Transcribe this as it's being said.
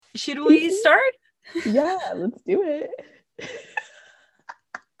Should we start? Yeah, let's do it.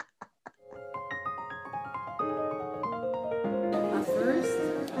 First,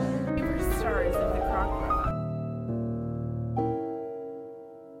 favorite stars of the crock.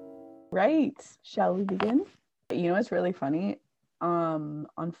 Right. Shall we begin? You know what's really funny?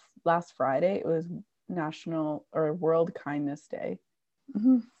 Last Friday, it was National or World Kindness Day.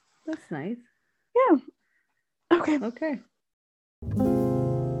 Mm-hmm. That's nice. Yeah. Okay.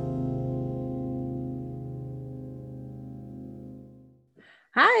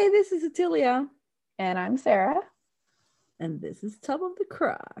 Hi, this is Ottilia. And I'm Sarah. And this is Top of the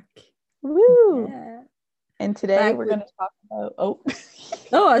Crock. Woo! Yeah. And today we're going to talk about...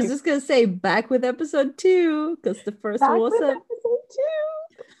 I was just going to say back with episode 2, because the first one was episode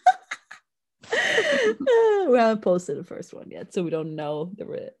 2. We haven't posted the first one yet, so we don't know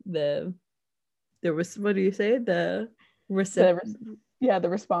the what do you say? The response.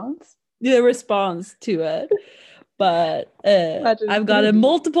 The response to it. But I've gotten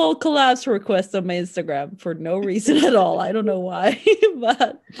multiple collabs requests on my Instagram for no reason at all. I don't know why,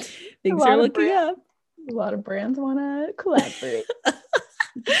 but things are looking up. A lot of brands want to collaborate.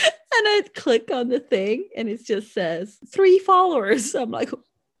 And I click on the thing and it just says 3 followers. I'm like,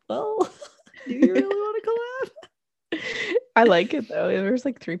 well, do you really want to collab? I like it though. There's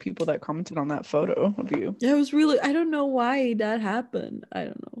like 3 people that commented on that photo of you. It was really, I don't know why that happened. I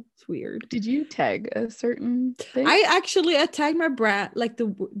don't know. It's weird. Did you tag a certain thing? I tagged my brand, like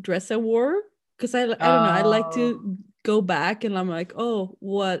the dress I wore, because I don't know. I like to go back and I'm like, oh,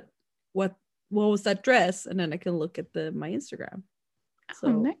 what was that dress? And then I can look at my Instagram. So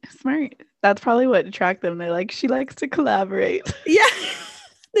nice. Smart. That's probably what attracted them. They're like, she likes to collaborate. Yeah.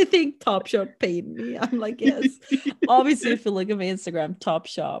 They think Topshop paid me. I'm like, yes. Obviously, if you look at my Instagram,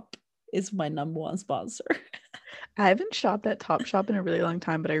 Topshop is my #1 sponsor. I haven't shopped at Topshop in a really long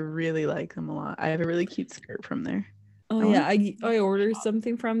time, but I really like them a lot. I have a really cute skirt from there. I ordered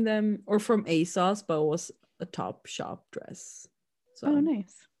something from them, or from ASOS, but it was a Topshop dress. So. Oh,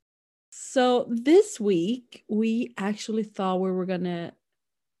 nice. So this week, we actually thought we were going to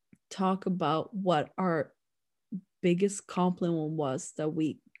talk about what our biggest compliment was that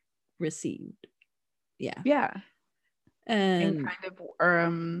we received. Yeah. And kind of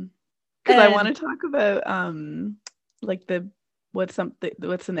because I want to talk about like what's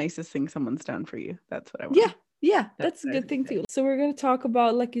the nicest thing someone's done for you. That's what I want. Yeah, that's a good thing too. So we're going to talk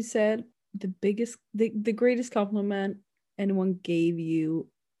about, like you said, the greatest compliment anyone gave you,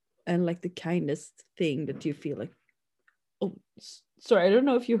 and like the kindest thing that you feel like, oh, sorry, I don't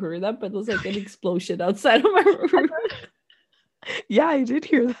know if you heard that, but it was like an explosion outside of my room. Yeah, I did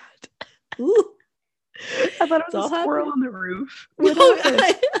hear that. Ooh. I thought it was a squirrel on the roof.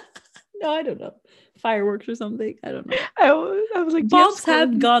 No, I don't know. Fireworks or something. I don't know. I was like, bombs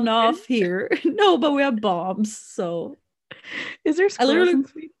have gone off here. No, but we have bombs. So, is there squirrels in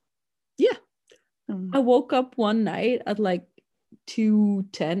Sweden? Yeah. I woke up one night at like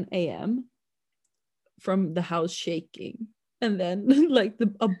 2:10 a.m. from the house shaking, and then like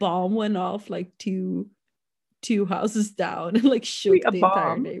a bomb went off like two houses down and like shook the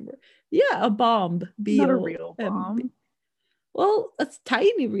entire neighborhood. Yeah, a bomb. Not a real bomb. Well, a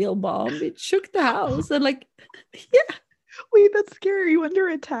tiny real bomb. It shook the house and like, yeah. Wait, that's scary. You under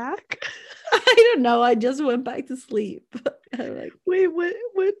attack? I don't know. I just went back to sleep. I'm like, wait,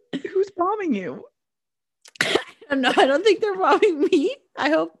 what? Who's bombing you? I don't know. I don't think they're bombing me. I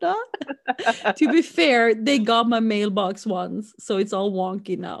hope not. To be fair, they got my mailbox once, so it's all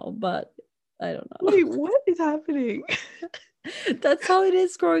wonky now, but I don't know. Wait, what is happening? That's how it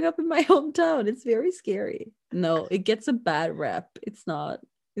is growing up in my hometown. It's very scary. No, it gets a bad rep. It's not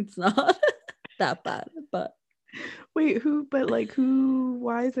that bad, but wait,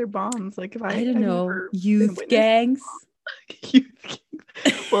 why is there bombs? Like, if I don't know, youth gangs.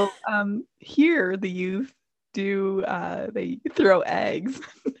 Well, here the youth do they throw eggs,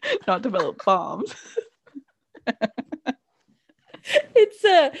 not develop bombs.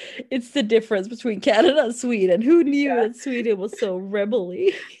 It's the difference between Canada and Sweden. Who knew that Sweden was so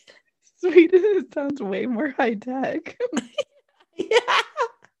rebel-y? Sweden sounds way more high tech. Yeah.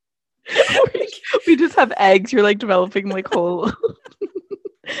 We just have eggs. You're like developing like whole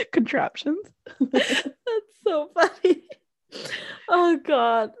contraptions. That's so funny. Oh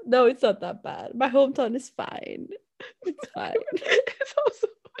god. No, it's not that bad. My hometown is fine. It's fine. It's also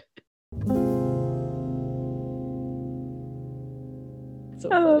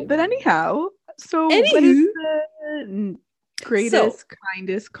but anyhow, so what is the greatest,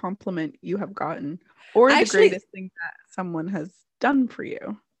 kindest compliment you have gotten, or the greatest thing that someone has done for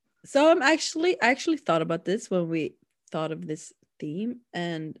you? So I actually thought about this when we thought of this theme,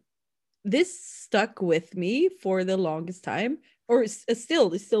 and this stuck with me for the longest time, or it's still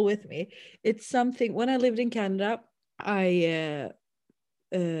with me. It's something when I lived in Canada, I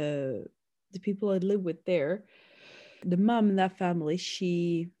the people I live with there, the mom in that family,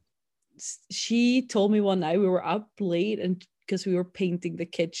 she told me one night, we were up late and because we were painting the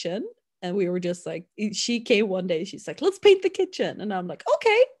kitchen, and we were just like, she came one day, she's like, let's paint the kitchen, and I'm like,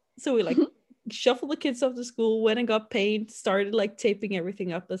 okay. So we like shuffled the kids off to school, went and got paint, started like taping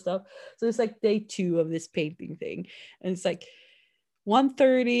everything up and stuff. So it's like day 2 of this painting thing, and it's like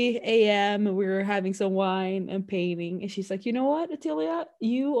 1:30 a.m. and we were having some wine and painting, and she's like, you know what, Ottilia,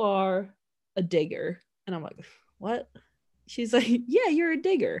 you are a digger. And I'm like, what? She's like, yeah, you're a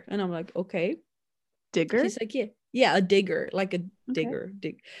digger. And I'm like, okay. Digger? She's like, yeah, a digger, like a digger.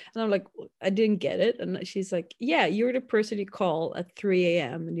 And I'm like, I didn't get it. And she's like, yeah, you're the person you call at 3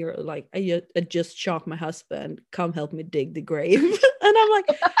 a.m. and you're like, I just shocked my husband, come help me dig the grave. And I'm like,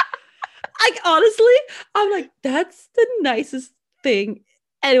 honestly, I'm like, that's the nicest thing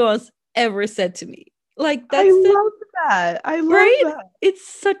anyone's ever said to me. Like, that's love that. I love that. It's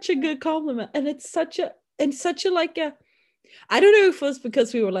such a good compliment, and it's such a like a, I don't know if it was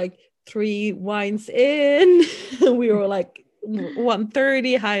because we were like 3 wines in, we were like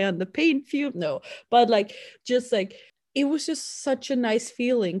 1:30 high on the paint fume. No, but like, just like, it was just such a nice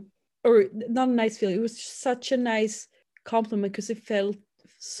feeling, or not a nice feeling. It was just such a nice compliment because it felt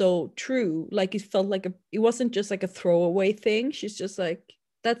so true. Like, it felt like it wasn't just like a throwaway thing. She's just like,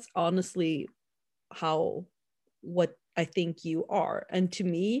 that's honestly what I think you are. And to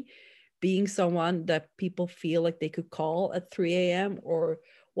me, being someone that people feel like they could call at 3 a.m. or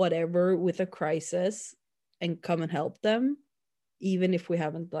whatever with a crisis and come and help them, even if we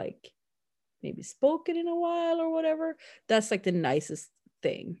haven't like maybe spoken in a while or whatever, that's like the nicest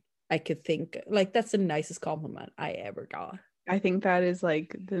thing I could think. Like, that's the nicest compliment I ever got. I think that is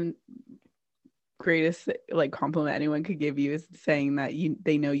like the greatest like compliment anyone could give you, is saying that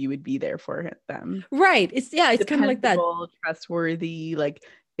they know you would be there for them. Right. It's kind of like that. Trustworthy, like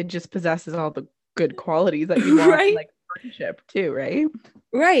it just possesses all the good qualities that you want, right? In, like, friendship too, right?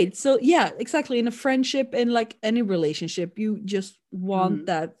 Right. So yeah, exactly. In a friendship, in like any relationship, you just want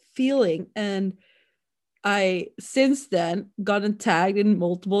that feeling. And I since then gotten tagged in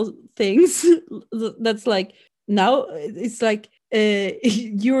multiple things that's like, now it's like,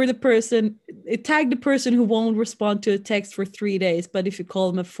 you're the person, tag the person who won't respond to a text for 3 days, but if you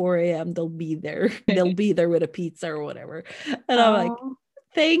call them at 4 a.m. they'll be there. They'll be there with a pizza or whatever. And I'm like,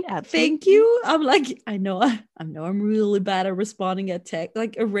 thank you. I'm like, I know I'm really bad at responding at text.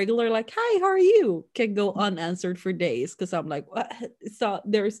 Like a regular like, hi, how are you, can go unanswered for days, because I'm like, what? So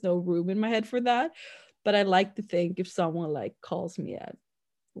there's no room in my head for that. But I like to think if someone like calls me at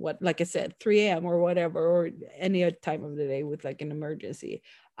what, like I said, 3 a.m. or whatever, or any other time of the day with like an emergency,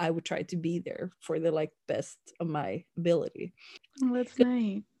 I would try to be there for the like best of my ability. Oh, that's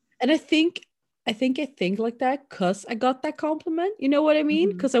nice. And I think like that because I got that compliment. You know what I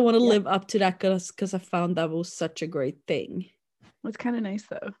mean? Because I want to live up to that, because I found that was such a great thing. It's kind of nice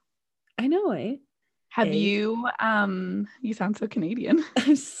though. I know, eh? Have you you sound so Canadian.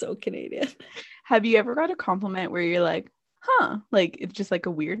 I'm so Canadian. Have you ever got a compliment where you're like, huh, like it's just like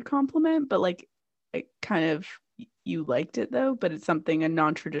a weird compliment, but like it kind of, you liked it though, but it's something, a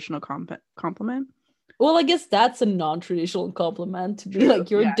non-traditional compliment? Well, I guess that's a non-traditional compliment, to be like,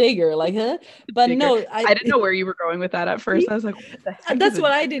 you're a digger, like, huh? But digger. No, I didn't know where you were going with that at first. I was like, what the heck? That's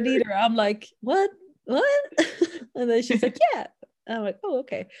what I didn't either. I'm like, what? And then she's like, yeah. And I'm like, oh,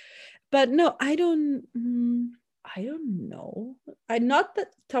 okay. But no, I don't know. I'm not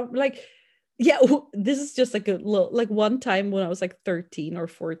that tough. Like, yeah, this is just like a little, like one time when I was like 13 or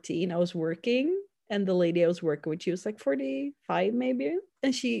 14, I was working, and the lady I was working with, she was like 45 maybe.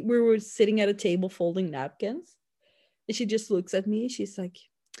 And we were sitting at a table folding napkins. And she just looks at me. She's like,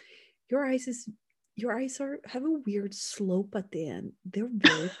 your eyes have a weird slope at the end. They're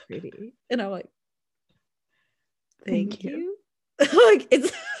very pretty. And I'm like, thank you. Like,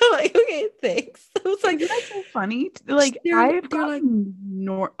 it's like, okay, thanks. I was like, that's so funny. Like, I've gotten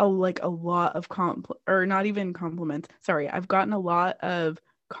like a lot of or not even compliments. Sorry, I've gotten a lot of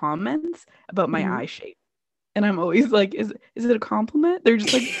comments about my eye shape, and I'm always like, is it a compliment? They're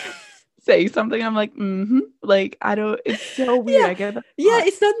just like, say something. I'm like, like, I don't. It's so weird. I get that. Yeah,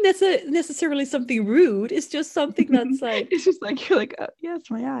 it's not necessarily something rude. It's just something that's like, it's just like, you're like, yes,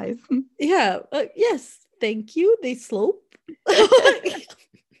 my eyes. Yeah, yes, thank you. They slope.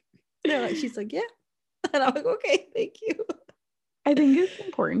 She's like, yeah. And I'm like, okay, thank you. I think it's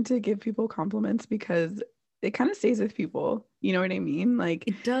important to give people compliments because it kind of stays with people. You know what I mean? Like,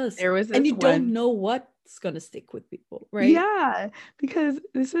 it does. There was this and you don't know what that's gonna stick with people, right? Yeah, because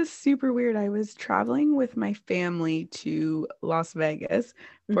this is super weird. I was traveling with my family to Las Vegas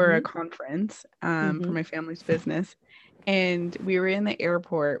for a Mm-hmm. conference for Mm-hmm. my family's business. And we were in the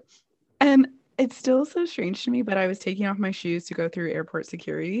airport. And it's still so strange to me, but I was taking off my shoes to go through airport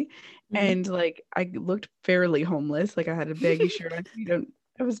security. Mm-hmm. And like I looked fairly homeless. Like I had a baggy shirt on.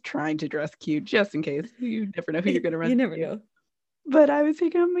 I was trying to dress cute just in case. You never know who you're gonna run You never into. know. But I was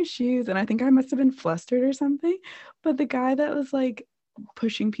taking off my shoes and I think I must have been flustered or something. But the guy that was like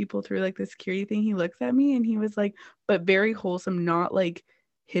pushing people through like the security thing, he looks at me and he was like, but very wholesome, not like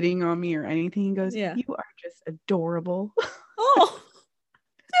hitting on me or anything. He goes, Yeah. "You are just adorable." Oh,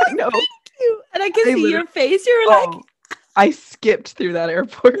 I know. thank you. And I can I see literally, your face. You're like, oh, I skipped through that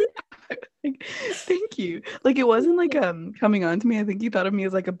airport. Like, thank you. Like it wasn't like coming on to me. I think he thought of me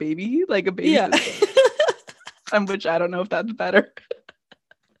as like a baby yeah. sister. Which I don't know if that's better.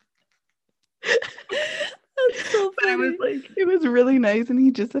 That's so But it was funny. like it was really nice, and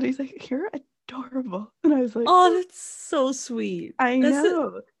he just said he's like, "You're adorable," and I was like, Oh, that's so sweet. "I That's it.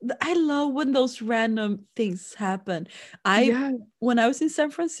 know." I love when those random things happen. I Yeah. When I was in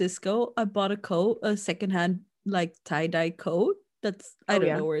San Francisco, I bought a coat, a secondhand like tie-dye coat. That's I Oh don't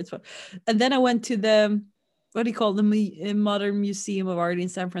yeah. know where it's from. And then I went to the what do you call the Modern Museum of Art in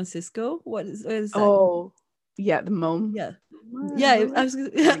San Francisco. What is that? Oh yeah. The mom. Yeah. Yeah, Mama. I was I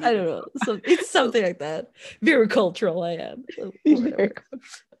don't I even don't know. know. So it's something like that. Very cultural I am. So Very whatever.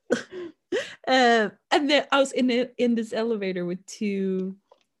 And then I was in this elevator with two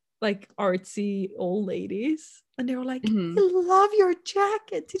like artsy old ladies, and they were like, Mhm. "I love your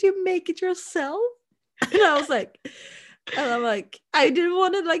jacket. Did you make it yourself?" And I was like, and I'm like, I didn't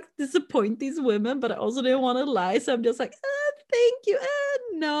want to like disappoint these women, but I also didn't want to lie. So I'm just like, thank you.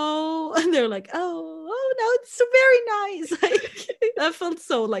 No. And they're like, oh no, it's so very nice. Like I felt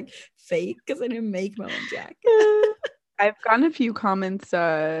so like fake because I didn't make my own jacket. I've gotten a few comments.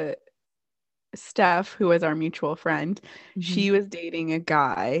 Steph, who was our mutual friend, Mm-hmm. she was dating a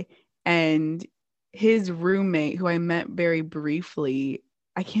guy, and his roommate, who I met very briefly,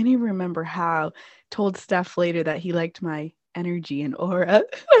 I can't even remember how, told Steph later that he liked my energy and aura.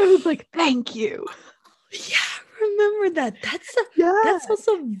 I was like, thank you. Yeah, remember that. Yeah. That's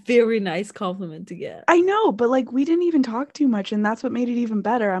also a very nice compliment to get. I know, but like we didn't even talk too much, and that's what made it even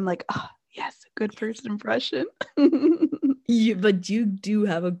better. I'm like, oh, yes, good first impression. But you do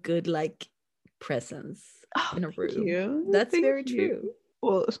have a good like presence Oh, in a thank room. you. That's Thank very you. true.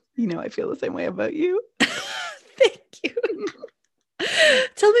 Well, I feel the same way about you. Thank you.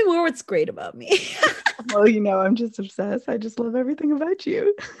 Tell me more what's great about me. Well, I'm just obsessed. I just love everything about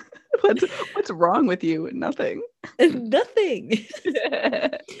you. What's wrong with you? Nothing. Nothing.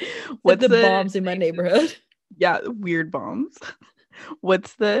 What's The the bombs in my nicest? neighborhood. Yeah, weird bombs.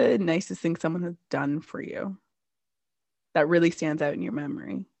 What's the nicest thing someone has done for you that really stands out in your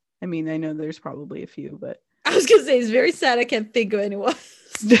memory? I mean, I know there's probably a few, but I was gonna say it's very sad I can't think of anyone.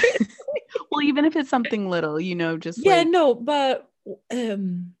 well, even if it's something little, just Yeah, like no, but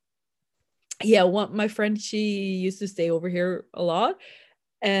yeah, my friend, she used to stay over here a lot,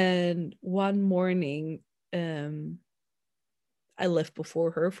 and one morning I left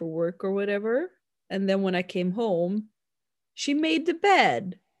before her for work or whatever, and then when I came home she made the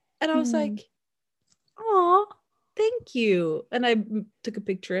bed, and I was hmm. like, "Oh, thank you." And I took a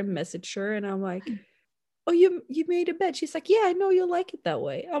picture and messaged her, and I'm like, "Oh, you made a bed." She's like, "Yeah, I know you like it that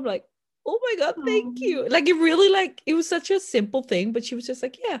way." I'm like, "Oh my god, thank Oh. you." Like it really like it was such a simple thing, but she was just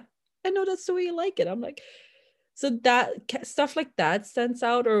like, "Yeah, I know that's the way you like it." I'm like, so that stuff like that stands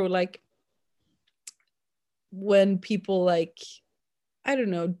out, or like when people like, I don't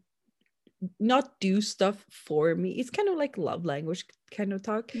know, not do stuff for me. It's kind of like love language kind of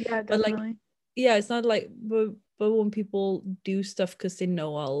talk, Yeah, but like, definitely. yeah, it's not like, but when people do stuff because they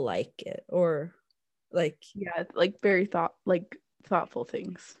know I'll like it, or like, Yeah, like very thoughtful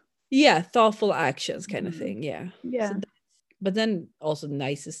things. yeah, thoughtful actions kind of Mhm. thing. Yeah. So, Yeah. but then also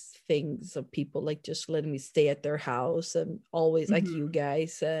nicest things of people like just letting me stay at their house, and always like you Mhm.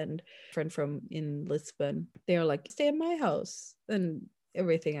 guys and friend from in Lisbon, they're like, stay at my house and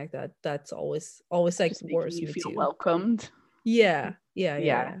everything like that. That's always like Just making warms you me feel too. welcomed. Yeah, yeah, yeah,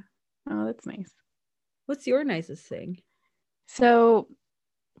 Yeah. yeah. Oh, that's nice. What's your nicest thing? So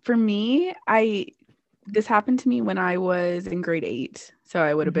for me, I this happened to me when I was in grade 8. So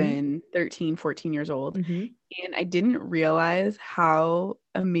I would have Mm-hmm. been 13, 14 years old. Mm-hmm. And I didn't realize how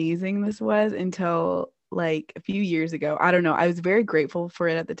amazing this was until like a few years ago. I don't know. I was very grateful for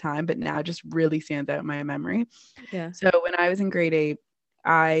it at the time, but now just really stands out in my memory. Yeah. So when I was in grade 8,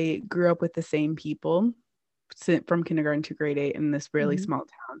 I grew up with the same people from kindergarten to grade 8 in this really Mm-hmm. small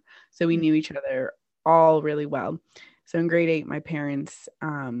town. So we knew each other all really well. So in grade 8, my parents,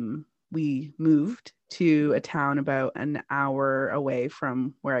 we moved to a town about an hour away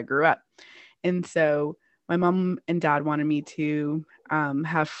from where I grew up. And so my mom and dad wanted me to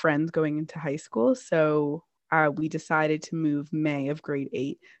have friends going into high school. So we decided to move May of grade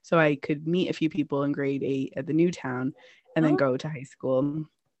 8 so I could meet a few people in grade 8 at the new town and then go to high school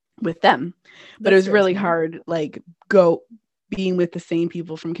with them. But it was really hard, like being with the same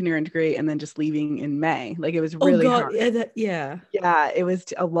people from kindergarten to grade and then just leaving in May. Like it was really hard. Yeah. Yeah, it was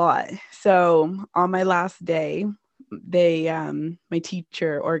a lot. So on my last day, they my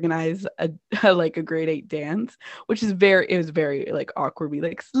teacher organized a like a grade 8 dance, which is it was very like awkward. We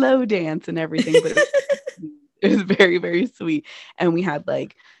like slow dance and everything, but it was very, very sweet. And we had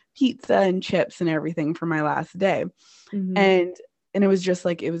like pizza and chips and everything for my last day. And it was just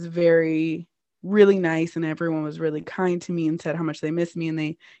like, it was very, really nice. And everyone was really kind to me and said how much they missed me. And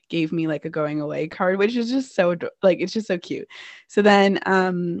they gave me like a going away card, which is just so like, it's just so cute. So then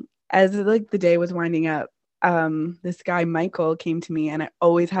as like the day was winding up, this guy Michael came to me, and I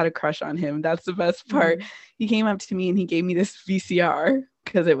always had a crush on him. That's the best part. He came up to me and he gave me this VCR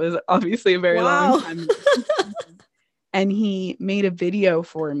because it was obviously a very long time. And he made a video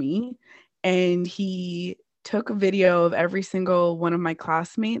for me, and he took a video of every single one of my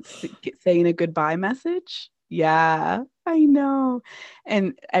classmates saying a goodbye message. Yeah, I know.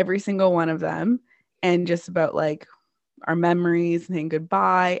 And every single one of them, and just about like our memories and saying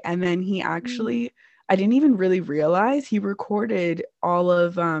goodbye. And then he actually, I didn't even really realize he recorded all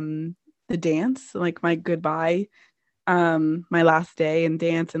of the dance, like my goodbye, my last day and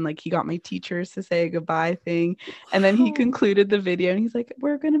dance, and like he got my teachers to say a goodbye thing. And then he concluded the video and he's like,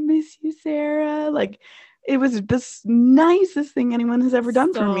 "We're gonna miss you, Sarah." Like it was the nicest thing anyone has ever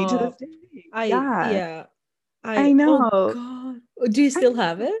done for me to this day. I know. Oh God. Do you still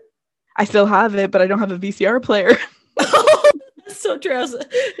have it? I still have it, but I don't have a VCR player. That's so true.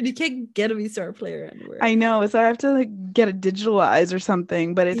 And you can't get a VCR player anywhere. I know, so I have to like get it digitalized or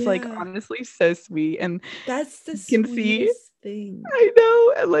something, but it's like honestly so sweet. And that's the sweetest thing. I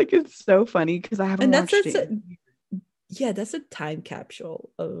know, and like it's so funny because I haven't watched it. That's a time capsule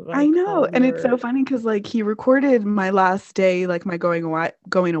of, like, I know, and it's so funny because like he recorded my last day, like my going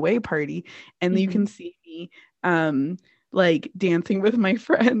away party, and you can see me like dancing with my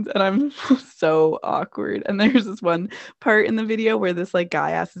friends, and I'm so awkward. And there's this one part in the video where this like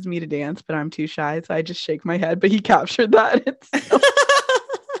guy asks me to dance, but I'm too shy, so I just shake my head. But he captured that. It's so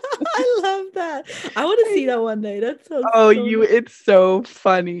I love that. I want to see that one day. That sounds it's so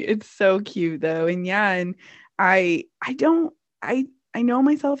funny. It's so cute though. And and I know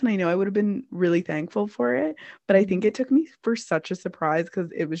myself, and I know I would have been really thankful for it, but I think it took me for such a surprise because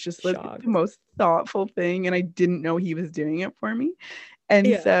it was just like the most thoughtful thing, and I didn't know he was doing it for me.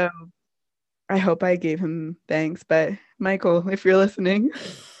 And so I hope I gave him thanks. But Michael, if you're listening,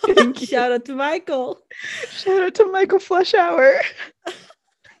 shout out to Michael. Shout out to Michael Flushhour.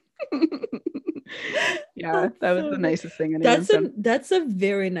 That was the nicest thing. That's a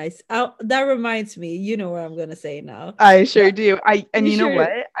very nice. That reminds me. You know what I'm gonna say now. I sure do. You know what?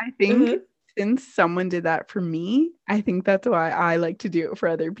 I think since someone did that for me, I think that's why I like to do it for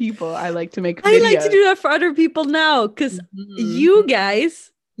other people. I like to make videos. I like to do that for other people now because you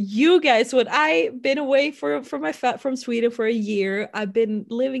guys, when I've been away from Sweden for a year, I've been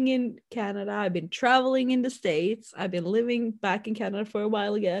living in Canada, I've been traveling in the States, I've been living back in Canada for a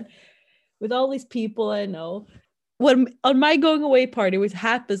while again with all these people I know. When on my going away party, which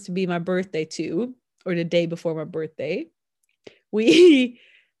happens to be my birthday too, or the day before my birthday, we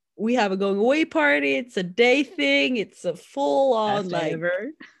have a going away party. It's a day thing. It's a full on like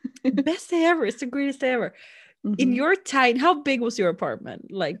best day ever. It's the greatest day ever. In your tiny, how big was your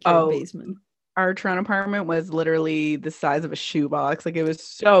apartment? Like your basement? Our Toronto apartment was literally the size of a shoebox. Like it was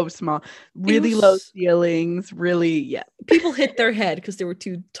so small, really low ceilings, really, People hit their head because they were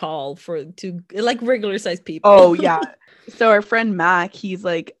too tall for like regular sized people. Oh yeah. So our friend Mac, he's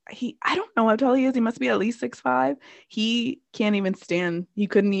like, I don't know how tall he is. He must be at least 6'5". He can't even stand. He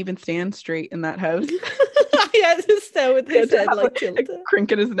couldn't even stand straight in that house. He had to stand with his head like tilted, a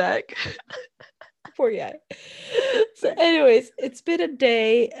crink in his neck. Poor guy. So anyways, it's been a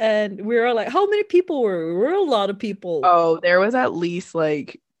day and we were like, how many people were we? We were a lot of people. Oh, there was at least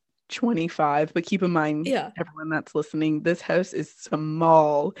like 25, but keep in mind, everyone that's listening, this house is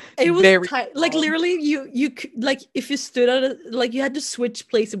small. It was very tight. Like literally you like if you stood on it, like you had to switch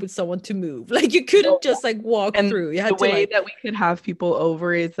places with someone to move. Like you couldn't just like walk through. You had the way that we could have people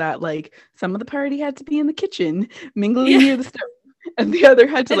over is that like some of the party had to be in the kitchen mingling near the stove. and the other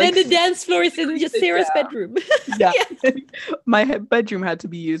had to and then the dance floor is in just Sarah's bedroom. Yeah. My bedroom had to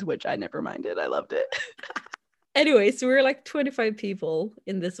be used, which I never minded. I loved it. Anyway, so we were like 25 people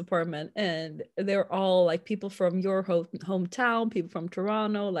in this apartment, and they're all like people from your hometown, people from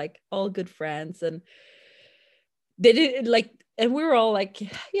Toronto, like all good friends. And they did like, and we were all like,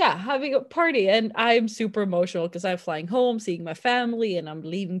 yeah, having a party. And I'm super emotional because I'm flying home, seeing my family, and I'm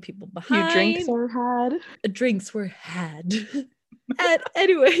leaving people behind. Drinks were had. Drinks were had. And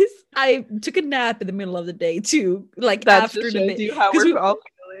anyways, I took a nap in the middle of the day too, like that after just the shows you how we're all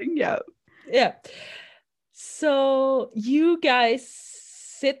feeling. Yeah. So you guys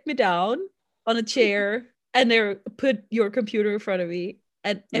sit me down on a chair and they put your computer in front of me,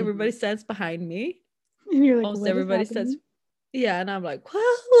 and everybody stands behind me. And you're like, almost everybody stands. Yeah, and I'm like,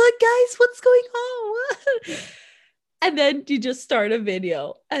 well, what guys, what's going on? And then you just start a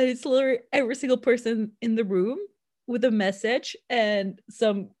video, and it's literally every single person in the room with a message, and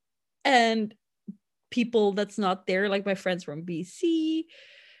people that's not there, like my friends from BC,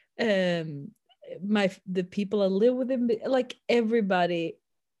 the people I live with them, like everybody,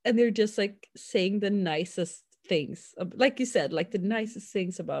 and they're just like saying the nicest things, like you said, like the nicest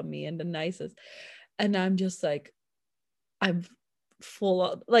things about me, and the nicest, and I'm just like, I'm full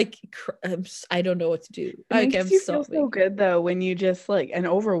of like, I don't know what to do. It makes you feel so good though when you just like, and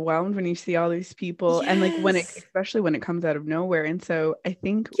overwhelmed when you see all these people. Yes. And like when especially when it comes out of nowhere. And so I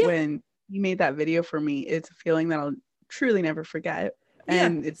think when you made that video for me, it's a feeling that I'll truly never forget.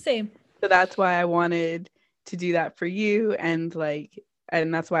 And it's same. So that's why I wanted to do that for you, and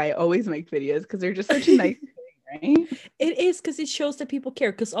that's why I always make videos, because they're just such a nice thing, right? It is, because it shows that people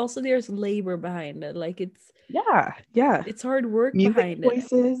care, because also there's labor behind it. Like it's it's hard work. Music, behind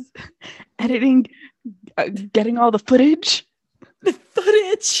voices, editing, getting all the footage.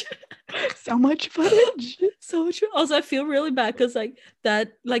 So much footage. So much. Also, I feel really bad because like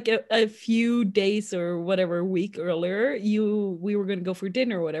that, like a few days or whatever, a week earlier, we were gonna go for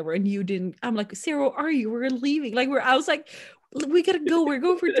dinner or whatever, and you didn't. I'm like, Sarah, where are you? We're leaving. Like I was like, we gotta go. We're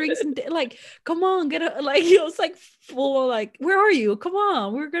going for drinks and like, come on, get a like. It was like full. Like, where are you? Come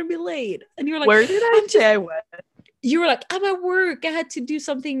on, we're gonna be late. And you're like, where did I say I went? You were like, I'm at work. I had to do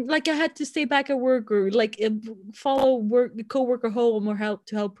something. Like I had to stay back at work, or like follow coworker home, or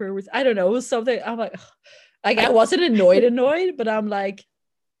help her with. I don't know. It was something. I'm like I wasn't annoyed, but I'm like,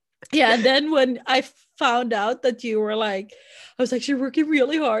 yeah. And then when I found out that you were like, I was actually working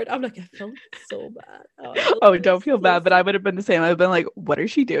really hard. I'm like, I felt so bad. Oh, don't feel bad. But I would have been the same. I've been like, what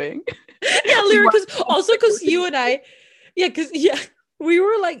is she doing? Yeah, Lyra, because you and I, we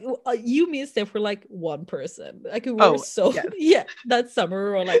were like, you, me and Steph were like one person. Like we were that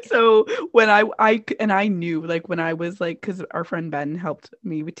summer, or like. So when I knew, like when I was like, because our friend Ben helped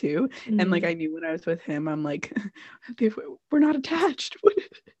me too, and like I knew when I was with him, I'm like, we're not attached.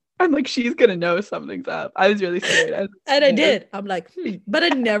 I'm like, she's gonna know something's up. I was really scared. And I did. I'm like, but I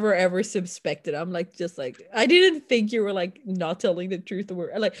never ever suspected. I'm like, just like, I didn't think you were like not telling the truth,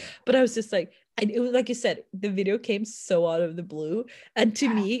 or like, but I was just like. It was like you said, the video came so out of the blue, and to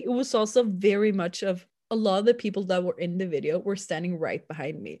me it was also very much of a lot of the people that were in the video were standing right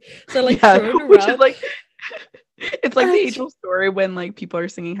behind me, so I like turned around, which is like it's like the age-old story when like people are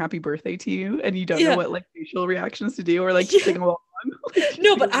singing happy birthday to you and you don't know what like facial reactions to do, or like sing along.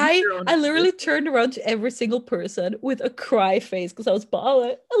 No, but I literally turned around to every single person with a cry face, because I was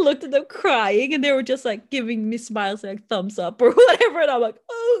bawling. I looked at them crying, and they were just like giving me smiles, like thumbs up or whatever, and I'm like,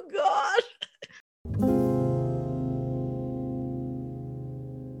 oh god.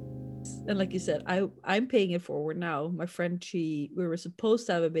 And like you said, I'm paying it forward now. My friend, we were supposed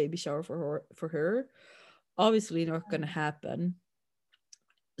to have a baby shower for her. Obviously not gonna happen.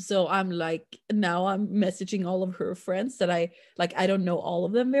 So I'm like, now I'm messaging all of her friends that I don't know all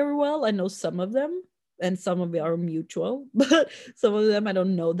of them very well. I know some of them, and some of them are mutual, but some of them I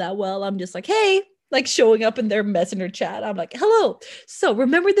don't know that well. I'm just like, hey, like showing up in their messenger chat. I'm like, hello. So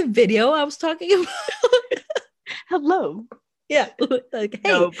remember the video I was talking about? Hello. Yeah. Like, hey.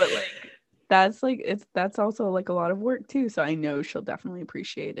 No, but like that's also like a lot of work too. So I know she'll definitely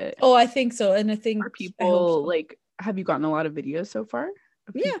appreciate it. Oh, I think so. And I think people like, have you gotten a lot of videos so far?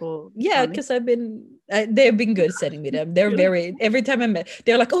 Yeah, because they've been good sending me them. They're very, every time I met,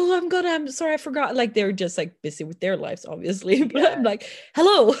 they're like, oh, I'm sorry, I forgot. Like they're just like busy with their lives, obviously. But I'm like,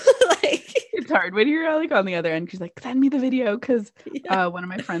 hello. Like it's hard when you're like on the other end, because like, send me the video, because one of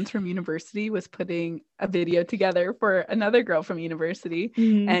my friends from university was putting a video together for another girl from university,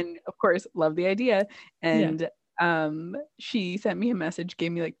 and of course love the idea, and she sent me a message,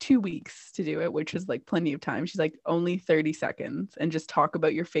 gave me like 2 weeks to do it, which is like plenty of time. She's like, only 30 seconds, and just talk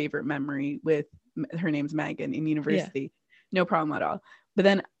about your favorite memory with, her name's Megan, in university. no problem at all. But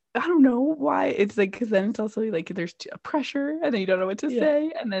then I don't know why it's like, because then it's also like there's pressure and then you don't know what to say.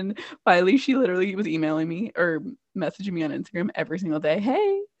 And then finally she literally was emailing me or messaging me on Instagram every single day.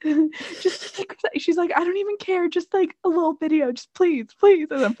 Hey, just like, she's like, I don't even care. Just like a little video, just please. And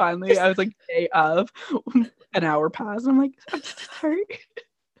then finally I was like, day of, an hour passed. I'm like, I'm sorry.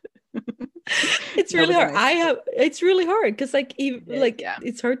 It's really hard. It's really hard because like even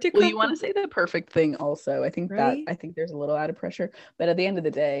it's hard to. Well, you want to say the perfect thing also. I think there's a little added pressure, but at the end of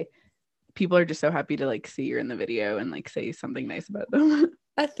the day, people are just so happy to like see you're in the video and like say something nice about them.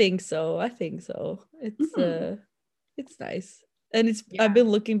 I think so. It's nice, and I've been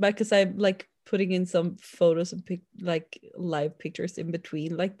looking back because I'm like putting in some photos and like live pictures in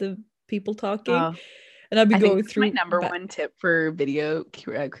between like the people talking. And I've been going through. My number one tip for video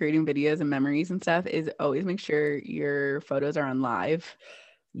creating videos and memories and stuff is always make sure your photos are on live.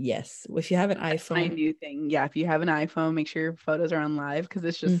 Yes, if you have an iPhone. That's my new thing. Yeah, if you have an iPhone, make sure your photos are on live because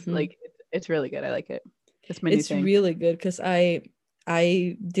it's just like it's really good. I like it. It's my new thing. It's really good because I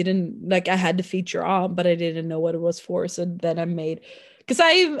didn't like I had the feature on, but I didn't know what it was for. So then I made. Because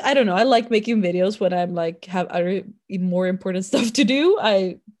I don't know, I like making videos when I'm like have other more important stuff to do.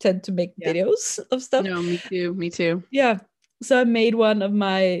 I tend to make videos of stuff. No, me too. Yeah. So I made one of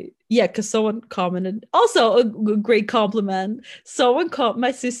because someone commented. Also a great compliment.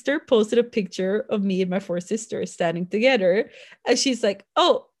 My sister posted a picture of me and my 4 sisters standing together. And she's like,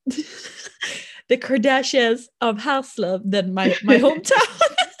 oh, the Kardashians of Haslab, then my hometown.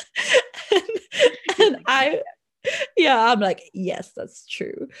 and I'm like, yes, that's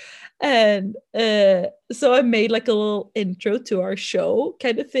true. And so I made like a little intro to our show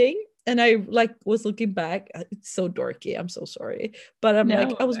kind of thing. And I like was looking back. It's so dorky. I'm so sorry. But I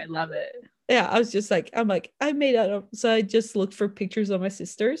love it. Yeah, I was just like, I made that. So I just looked for pictures of my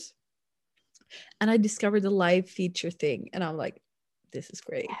sisters. And I discovered the live feature thing. And I'm like, this is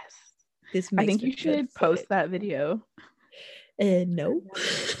great. Yes. I think you should post that video. No.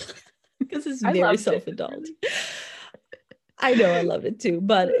 Because it's very self-indulgent. I know I love it too,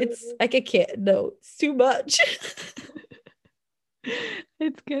 but it's like I can't. No, it's too much.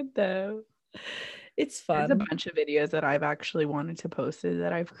 It's good though. It's fun. There's a bunch of videos that I've actually wanted to post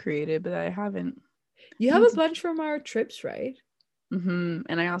that I've created, but I haven't. You have a bunch from our trips, right? And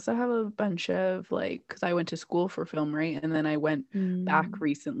I also have a bunch of like, because I went to school for film, right? And then I went back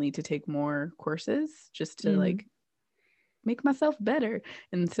recently to take more courses just to like make myself better.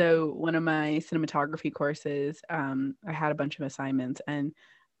 And so one of my cinematography courses, I had a bunch of assignments and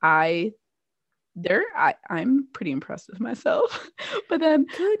I'm pretty impressed with myself. But then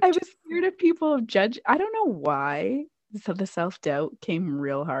I was scared of people judge. I don't know why. So the self-doubt came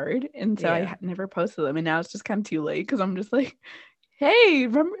real hard. And so I never posted them. And now it's just kind of too late because I'm just like, hey,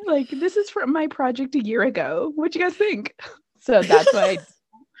 remember, like this is from my project a year ago. What you guys think? So that's why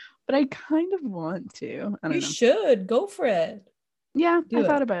but I kind of want to. I don't know. You should go for it. Yeah, I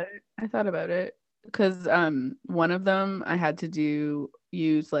thought about it because one of them I had to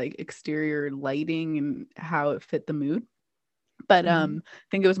use like exterior lighting and how it fit the mood. But I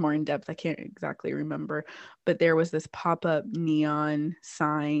think it was more in depth. I can't exactly remember. But there was this pop-up neon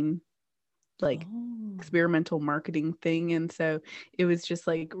sign like experimental marketing thing, and so it was just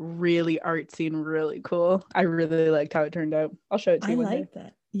like really artsy and really cool. I really liked how it turned out. I'll show it to you. I like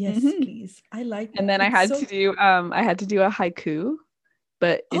that. Yes, please. I like that. And then I had to do a haiku,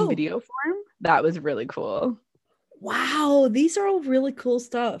 but in video form. That was really cool. Wow, these are all really cool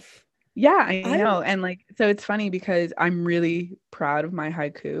stuff. Yeah, I know. And like, so it's funny because I'm really proud of my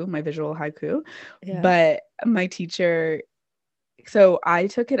haiku, my visual haiku. Yeah. But my teacher, so I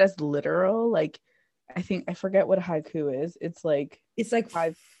took it as literal. Like, I forget what a haiku is. It's like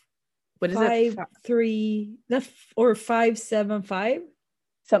five. What is it? 5-3 or 5-7-5.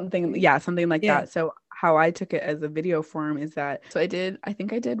 Something like that. So how I took it as a video form is that, so I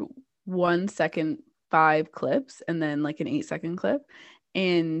think I did 1 second 5 clips and then like an 8-second clip.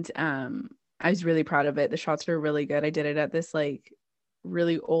 And I was really proud of it. The shots were really good. I did it at this like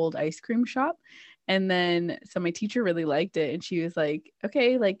really old ice cream shop. And then so my teacher really liked it and she was like,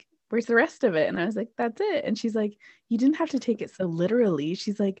 okay, like where's the rest of it? And I was like, that's it. And she's like, you didn't have to take it so literally.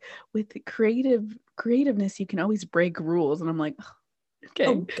 She's like, with creativeness, you can always break rules. And I'm like, okay.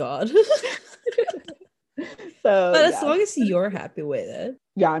 Oh God. So, but as long as you're happy with it.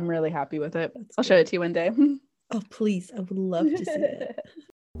 Yeah, I'm really happy with it. I'll show it to you one day. Oh, please. I would love to see it.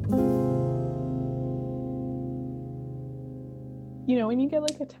 You know, when you get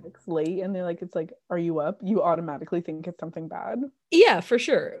like a text late and they're like, it's like, are you up? You automatically think it's something bad. Yeah, for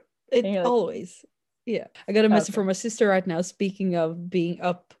sure. It always. Yeah. I got a message from my sister right now. Speaking of being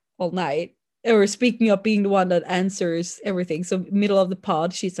up all night, or speaking of being the one that answers everything. So middle of the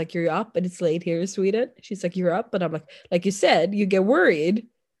pod, she's like, "You're up," and it's late here in Sweden. She's like, "You're up," and I'm like you said, you get worried,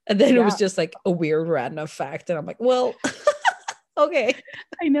 and then it was just like a weird random fact, and I'm like, well, okay.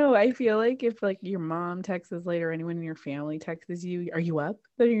 I know. I feel like if like your mom texts later, or anyone in your family texts you, "Are you up?"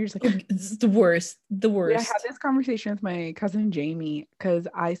 Then you're just like, it's the worst. The worst. I had this conversation with my cousin Jamie because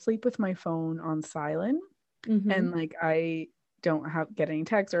I sleep with my phone on silent, and like I don't get any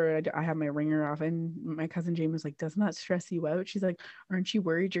texts, or I have my ringer off, and my cousin Jamie was like, "Doesn't that stress you out?" She's like, "Aren't you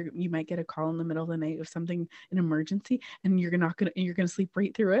worried you might get a call in the middle of the night of something, an emergency, and you're gonna sleep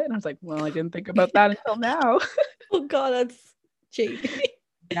right through it?" And I was like, "Well, I didn't think about that until now." Oh God, that's Jamie.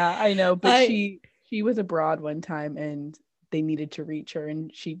 Yeah, I know, but she was abroad one time, and they needed to reach her,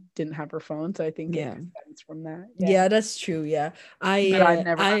 and she didn't have her phone, so I think it stems from that. Yeah, that's true. Yeah, but I've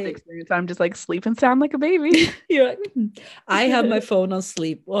never had the experience. I'm just like sleep and sound like a baby. You're like, I have my phone on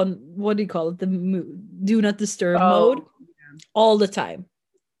sleep, on what do you call it, the do not disturb mode, all the time.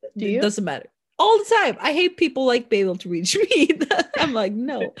 Do you? It doesn't matter. All the time. I hate people like be able to reach me. I'm like,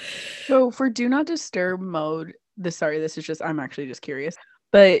 no. So for do not disturb mode, this is just, I'm actually just curious,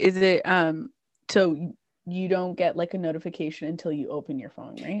 but is it so you don't get like a notification until you open your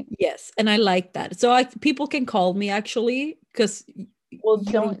phone, right? Yes, and I like that. So people can call me actually, because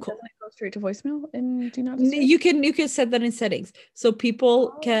doesn't it go straight to voicemail and do not disturb? You can set that in settings, so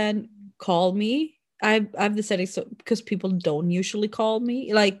people can call me. I have the settings so because people don't usually call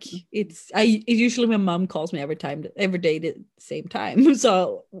me. Like it's usually my mom calls me every day at the same time.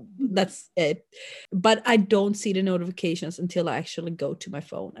 So that's it. But I don't see the notifications until I actually go to my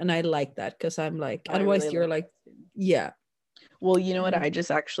phone, and I like that because I'm like, otherwise really you're like yeah. Well, you know what? I just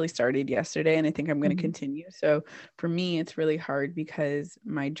actually started yesterday, and I think I'm going to continue. So for me, it's really hard because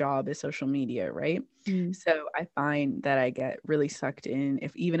my job is social media, right? So I find that I get really sucked in.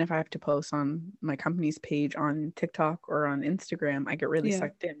 Even if I have to post on my company's page on TikTok or on Instagram, I get really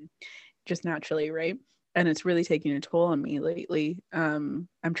sucked in just naturally, right? And it's really taking a toll on me lately. I'm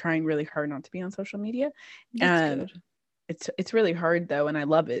trying really hard not to be on social media. That's good. It's really hard though, and I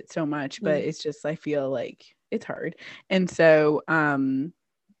love it so much, but it's just, I feel like it's hard. And so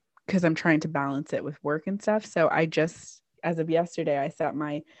because I'm trying to balance it with work and stuff, so I just, as of yesterday, I set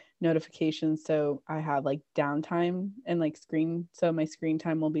my notifications so I have like downtime and like so my screen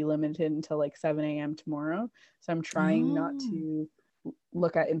time will be limited until like 7 a.m. tomorrow. So I'm trying not to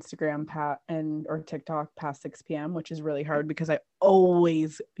look at Instagram or TikTok past 6 p.m., which is really hard because I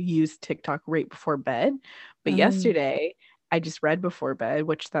always use TikTok right before bed. But yesterday I just read before bed,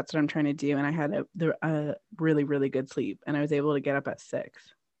 which that's what I'm trying to do, and I had a really, really good sleep, and I was able to get up at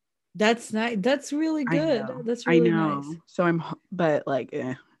 6. That's nice. That's really good. That's really nice. So but like,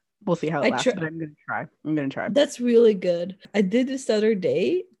 we'll see how it lasts. But I'm gonna try. That's really good. I did this other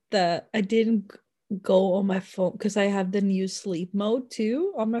day that I didn't go on my phone because I have the new sleep mode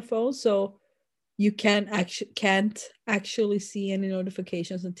too on my phone. So you can't actually see any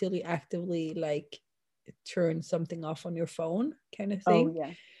notifications until you actively like turn something off on your phone, kind of thing. Oh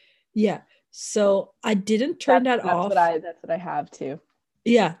yeah. Yeah. So I didn't turn that off. That's what I have too.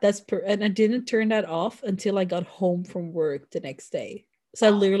 Yeah, and I didn't turn that off until I got home from work the next day. So I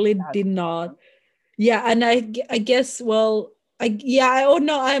literally did not. Yeah, and I guess, well,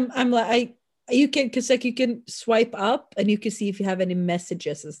 I'm like, you can, because like you can swipe up and you can see if you have any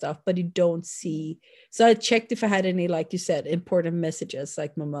messages and stuff, but you don't see. So I checked if I had any, like you said, important messages,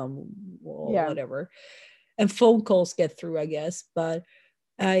 like my mom or whatever, and phone calls get through, I guess. But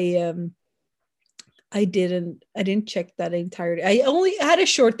I didn't check that entirely. I only had a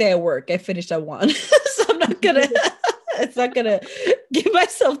short day at work. I finished at 1. So I'm not gonna it's not gonna give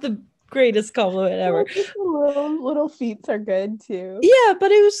myself the greatest compliment ever. Little feats are good too. Yeah, but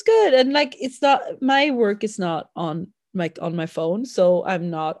it was good. And like, it's not, my work is not on my phone, so I'm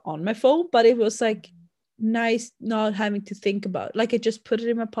not on my phone, but it was like nice not having to think about it. Like I just put it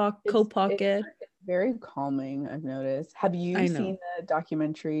in my coat pocket. It's very calming, I've noticed. Have you seen the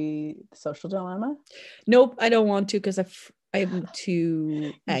documentary Social Dilemma? Nope, I don't want to because I'm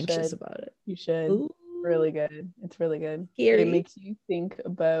too anxious about it. You should. Ooh. Really good. It's really good. Scary. It makes you think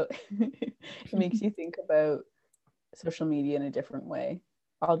about social media in a different way.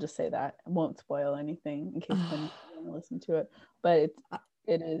 I'll just say that. I won't spoil anything in case someone want to listen to it. But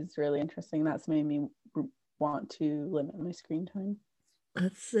it is really interesting. That's made me want to limit my screen time.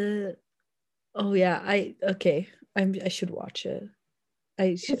 That's it. Oh yeah, I should watch it.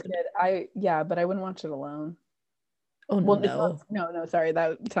 I should. It's good. But I wouldn't watch it alone. Oh well, no, sorry,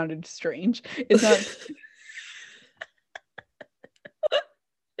 that sounded strange. It's not.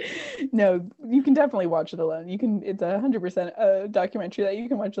 No, you can definitely watch it alone. It's 100% a documentary that you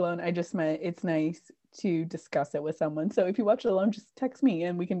can watch alone. I just meant it's nice to discuss it with someone. So if you watch it alone, just text me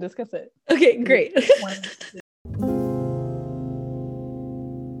and we can discuss it. Okay, great.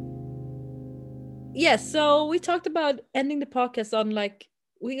 Yes, so we talked about ending the podcast on like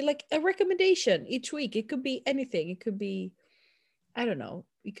a recommendation each week. It could be anything. It could be, I don't know.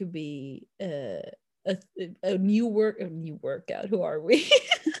 It could be a new workout. Who are we?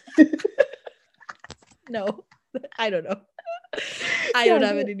 No, I don't know. I don't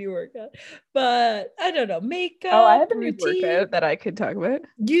have any new workout, but I don't know. Makeup. Oh, I have a routine. new workout that I could talk about.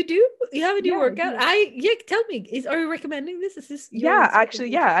 You do? You have a new workout? Tell me. Are you recommending this? Is this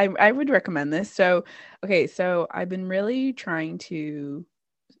actually, I would recommend this. So, okay, so I've been really trying to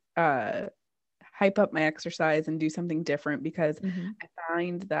hype up my exercise and do something different because I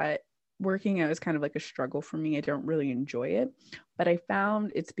find that working out is kind of like a struggle for me. I don't really enjoy it, but I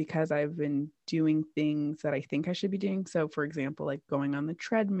found it's because I've been doing things that I think I should be doing. So for example, like going on the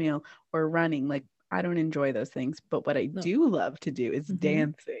treadmill or running, like I don't enjoy those things, but what I do love to do is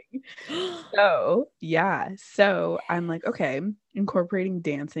dancing. So I'm like, okay, incorporating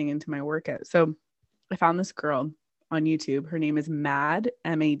dancing into my workout. So I found this girl on YouTube. Her name is Mad,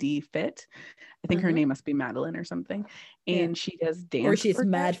 M-A-D Fit. I think her name must be Madeline or something. And she does dance. Or she's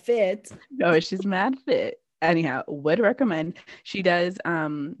mad fit. No, she's mad fit. Anyhow, would recommend. She does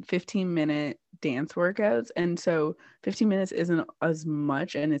 15-minute dance workouts. And so 15 minutes isn't as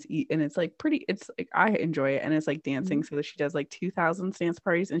much, and it's like pretty, it's like I enjoy it, and it's like dancing. So she does like 2000 dance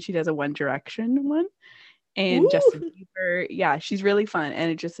parties, and she does a One Direction one. And Justin Bieber, she's really fun.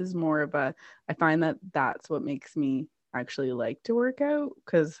 And it just is more of a, I find that that's what makes me actually like to work out,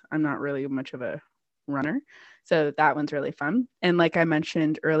 because I'm not really much of a runner. So that one's really fun. And like I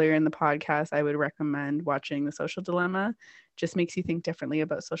mentioned earlier in the podcast, I would recommend watching The Social Dilemma. Just makes you think differently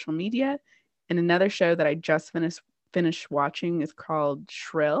about social media. And another show that I just finished watching is called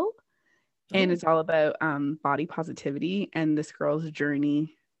Shrill. And it's all about body positivity and this girl's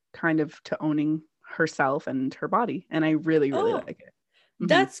journey kind of to owning herself and her body. And I really like it.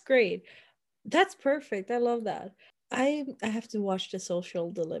 That's great. That's perfect. I love that. I have to watch The Social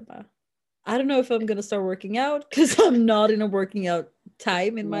Dilemma. I don't know if I'm gonna start working out because I'm not in a working out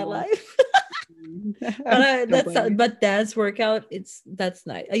time in my life. But dance workout, that's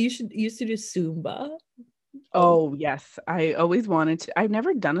nice. I used to do Zumba. Oh yes, I always wanted to. I've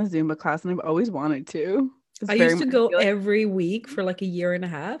never done a Zumba class, and I've always wanted to. I used to go every week for like a year and a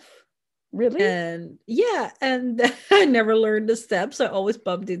half. Really? And I never learned the steps. I always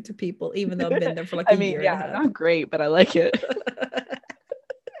bumped into people, even though I've been there for like a year and a half. Not great, but I like it.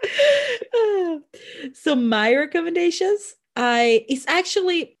 So my recommendations,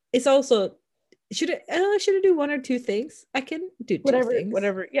 it's also, should I do one or two things? I can do two things.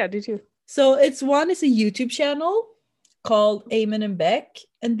 Whatever. Yeah, do two. So it's a YouTube channel called Eamon and Beck,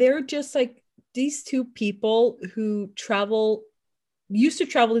 and they're just like these two people who used to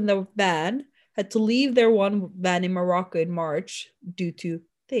travel in the van, had to leave their one van in Morocco in March due to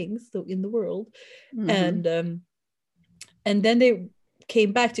things in the world, and then they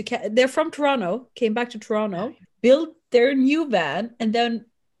came back to they're from Toronto, came back to Toronto, built their new van, and then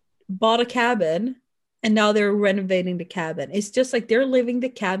bought a cabin, and now they're renovating the cabin. It's just like they're living the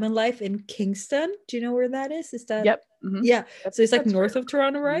cabin life in Kingston. Do you know where that is? Is that? Yep. Yeah. So it's like north of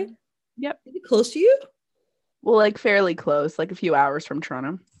Toronto, right? Yep. Is it close to you? Well, like fairly close, like a few hours from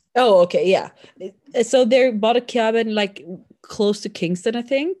Toronto. Oh, okay, yeah. So they bought a cabin like close to Kingston, I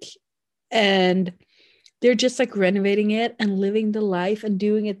think, and they're just like renovating it and living the life and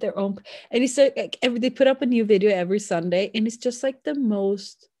doing it their own. And it's like they put up a new video every Sunday, and it's just like the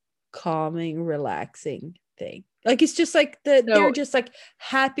most calming, relaxing thing. Like it's just like they're just like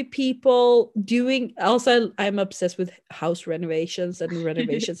happy people doing. Also, I'm obsessed with house renovations and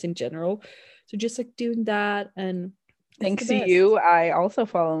renovations in general. So just like doing that, and thanks to you, I also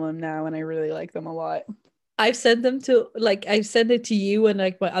follow them now, and I really like them a lot. I've sent it to you and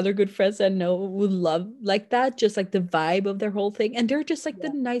like my other good friends I know would love like that, just like the vibe of their whole thing. And they're just like the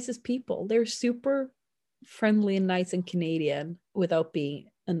nicest people. They're super friendly and nice and Canadian without being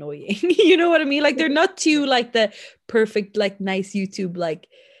annoying. You know what I mean? Like they're not too like the perfect, like nice YouTube, like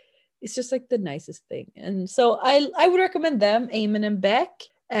it's just like the nicest thing. And so I would recommend them, Eamon and Beck.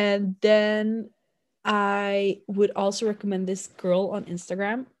 And then I would also recommend this girl on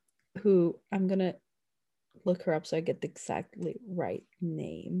Instagram who I'm gonna look her up so I get the exactly right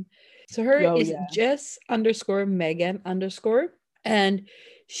name. So her is Jess_Megan_, and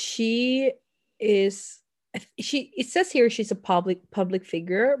she is it says here she's a public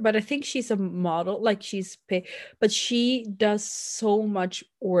figure, but I think she's a model, like she's paid, but she does so much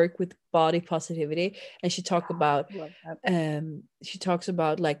work with body positivity. And she talks about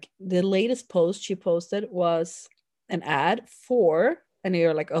like the latest post she posted was an ad for, and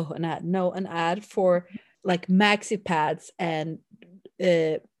you're like, oh, an ad, no, an ad for like maxi pads and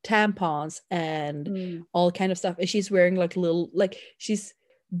tampons and all kind of stuff. And she's wearing like little, like she's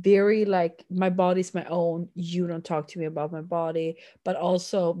very like, my body's my own, you don't talk to me about my body, but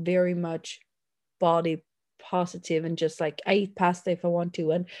also very much body positive, and just like, I eat pasta if I want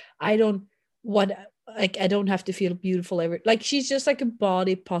to, and I don't what like, I don't have to feel beautiful every, like she's just like a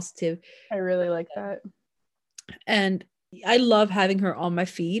body positive. I really like that. And I love having her on my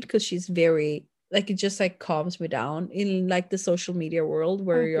feed because she's very like, it just like calms me down in like the social media world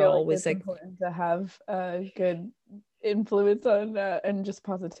where you're always like important to have a good influence on and just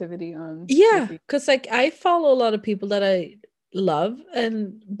positivity on. Yeah, because like I follow a lot of people that I love,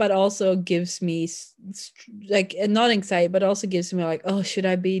 and but also gives me like, and not anxiety, but also gives me like, oh, should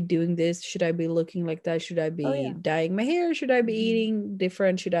I be doing this, should I be looking like that, should I be dyeing my hair, should I be eating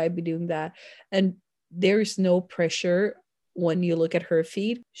different, should I be doing that? And there's no pressure when you look at her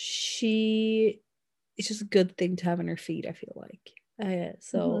feed. It's just a good thing to have on her feed, I feel like.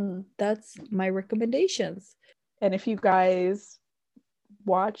 So that's my recommendations. And if you guys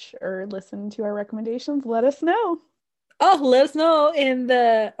watch or listen to our recommendations, let us know. Oh, let us know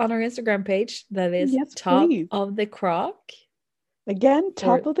on our Instagram page. That is Top of the Crock. Again,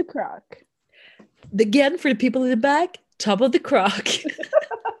 Top of the Crock. Again, for the people in the back, Top of the Crock.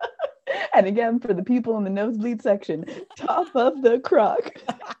 And again, for the people in the nosebleed section, Top of the Crock.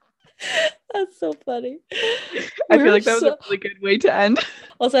 That's so funny. I feel like that was a really good way to end.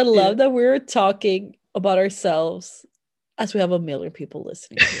 Also, I love that we're talking about ourselves as we have a million people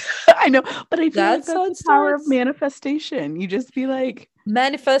listening to. I know, but I feel like that's the power of manifestation. You just be like,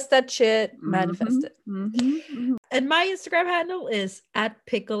 manifest that shit, manifest it. And my Instagram handle is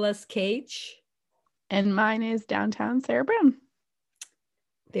 @PickleusCage. And mine is Downtown Sarah Brown.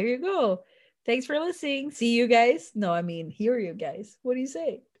 There you go. Thanks for listening. See you guys. No, I mean, hear you guys. What do you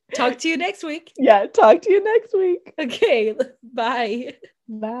say? Talk to you next week. Yeah, talk to you next week. Okay, bye.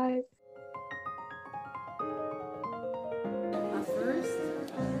 Bye.